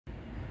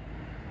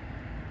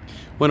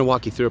want to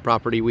walk you through a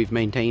property we've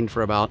maintained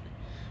for about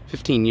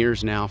 15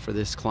 years now for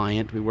this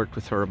client. We worked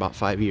with her about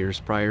 5 years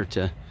prior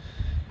to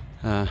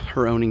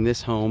her owning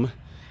this home.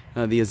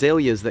 The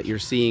azaleas that you're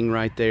seeing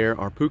right there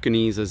are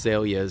Puccinese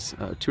azaleas.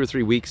 2 or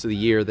 3 weeks of the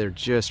year, they're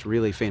just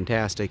really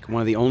fantastic.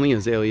 One of the only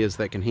azaleas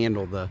that can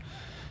handle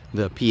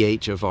the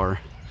pH of our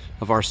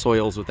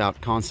soils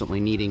without constantly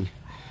needing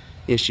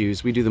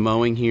issues. We do the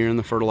mowing here and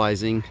the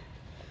fertilizing,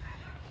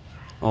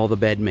 all the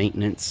bed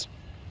maintenance.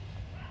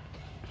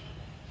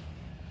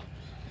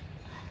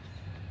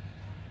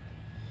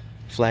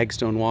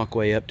 Flagstone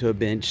walkway up to a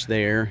bench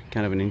there,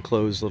 kind of an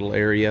enclosed little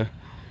area.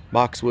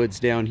 Boxwoods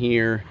down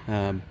here.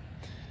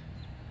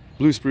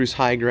 Blue spruce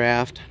high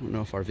graft. I don't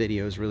know if our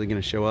video is really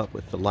going to show up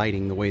with the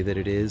lighting the way that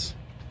it is.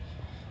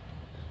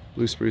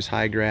 Blue spruce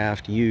high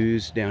graft,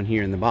 yews down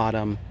here in the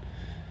bottom.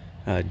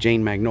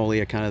 Jane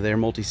magnolia kind of there,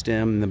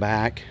 multi-stem in the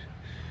back.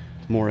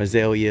 More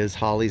azaleas,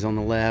 hollies on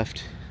the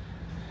left.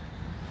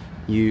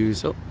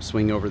 Yews, oh,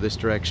 swing over this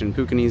direction.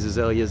 Puccinese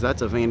azaleas,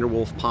 that's a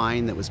Vanderwolf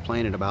pine that was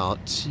planted about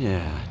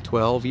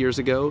 12 years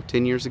ago,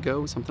 10 years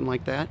ago, something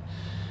like that.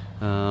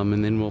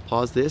 And then we'll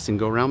pause this and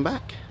go around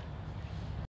back.